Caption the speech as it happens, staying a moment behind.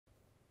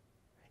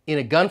In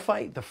a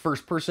gunfight, the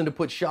first person to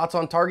put shots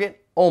on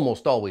target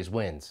almost always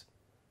wins.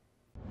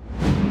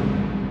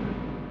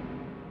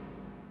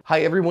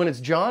 Hi everyone, it's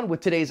John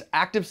with today's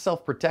active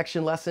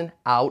self-protection lesson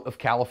out of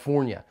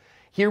California.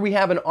 Here we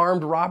have an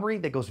armed robbery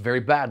that goes very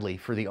badly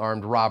for the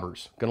armed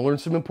robbers. Gonna learn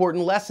some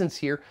important lessons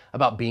here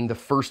about being the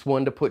first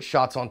one to put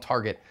shots on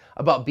target,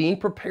 about being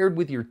prepared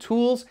with your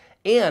tools,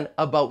 and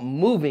about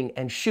moving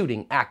and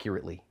shooting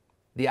accurately.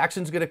 The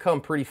action's gonna come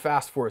pretty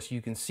fast for us.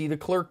 You can see the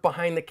clerk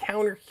behind the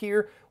counter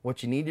here.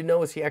 What you need to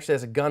know is he actually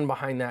has a gun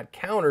behind that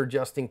counter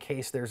just in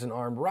case there's an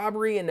armed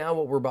robbery. And now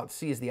what we're about to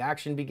see as the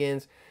action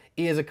begins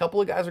is a couple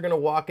of guys are gonna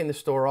walk in the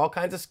store, all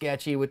kinds of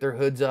sketchy with their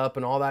hoods up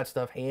and all that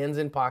stuff, hands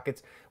in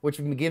pockets,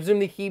 which gives him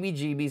the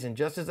heebie-jeebies. And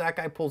just as that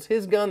guy pulls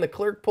his gun, the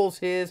clerk pulls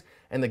his,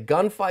 and the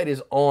gunfight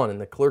is on.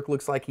 And the clerk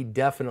looks like he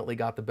definitely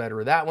got the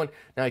better of that one.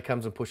 Now he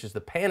comes and pushes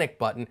the panic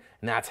button,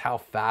 and that's how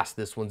fast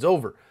this one's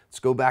over. Let's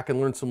go back and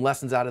learn some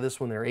lessons out of this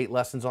one. There are 8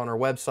 lessons on our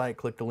website.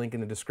 Click the link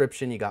in the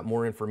description. You got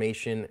more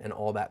information and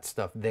all that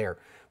stuff there.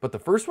 But the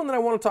first one that I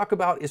want to talk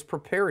about is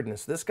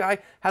preparedness. This guy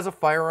has a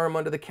firearm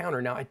under the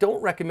counter. Now, I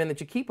don't recommend that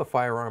you keep a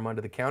firearm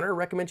under the counter. I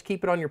recommend you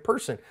keep it on your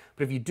person.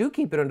 But if you do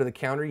keep it under the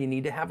counter, you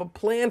need to have a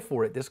plan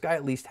for it. This guy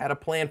at least had a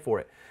plan for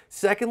it.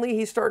 Secondly,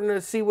 he's starting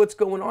to see what's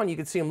going on. You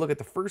can see him look at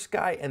the first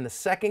guy and the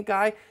second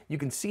guy. You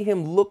can see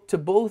him look to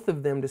both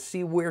of them to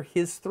see where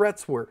his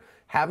threats were.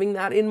 Having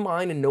that in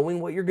mind and knowing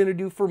what you're going to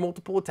do for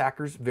multiple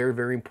attackers, very,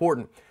 very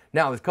important.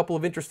 Now, there's a couple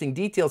of interesting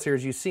details here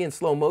as you see in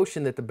slow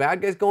motion that the bad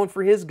guy's going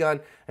for his gun,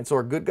 and so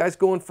our good guy's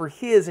going for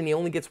his, and he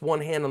only gets one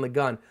hand on the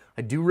gun.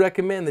 I do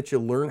recommend that you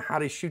learn how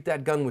to shoot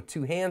that gun with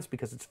 2 hands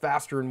because it's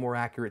faster and more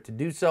accurate to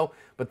do so.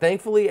 But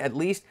thankfully, at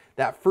least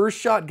that first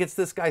shot gets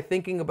this guy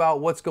thinking about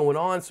what's going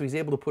on, so he's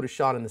able to put a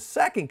shot in the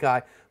second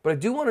guy. But I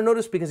do want to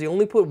notice, because he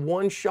only put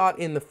 1 shot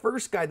in the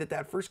first guy,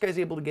 that first guy's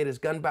able to get his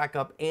gun back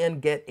up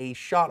and get a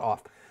shot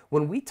off.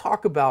 When we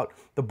talk about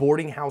the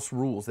boarding house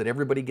rules, that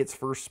everybody gets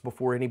first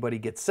before anybody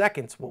gets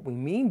seconds, what we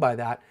mean by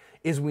that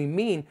is we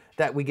mean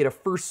that we get a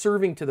first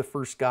serving to the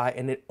first guy,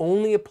 and it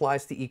only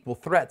applies to equal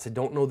threats. I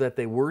don't know that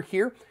they were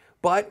here,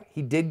 but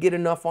he did get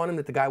enough on him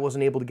that the guy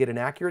wasn't able to get an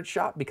accurate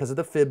shot because of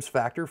the fibs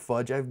factor.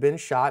 Fudge, I've been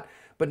shot.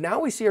 But now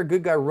we see our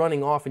good guy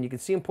running off, and you can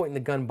see him pointing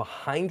the gun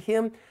behind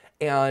him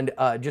and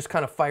just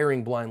kind of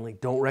firing blindly.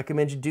 Don't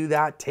recommend you do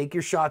that. Take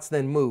your shots,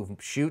 then move.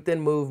 Shoot,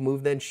 then move.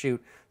 Move, then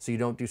shoot, so you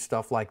don't do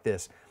stuff like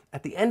this.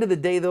 At the end of the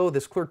day, though,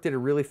 this clerk did a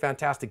really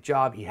fantastic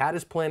job. He had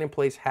his plan in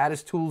place, had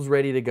his tools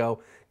ready to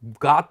go,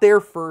 got there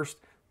first,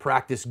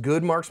 practiced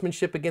good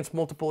marksmanship against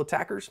multiple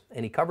attackers,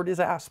 and he covered his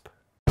asp.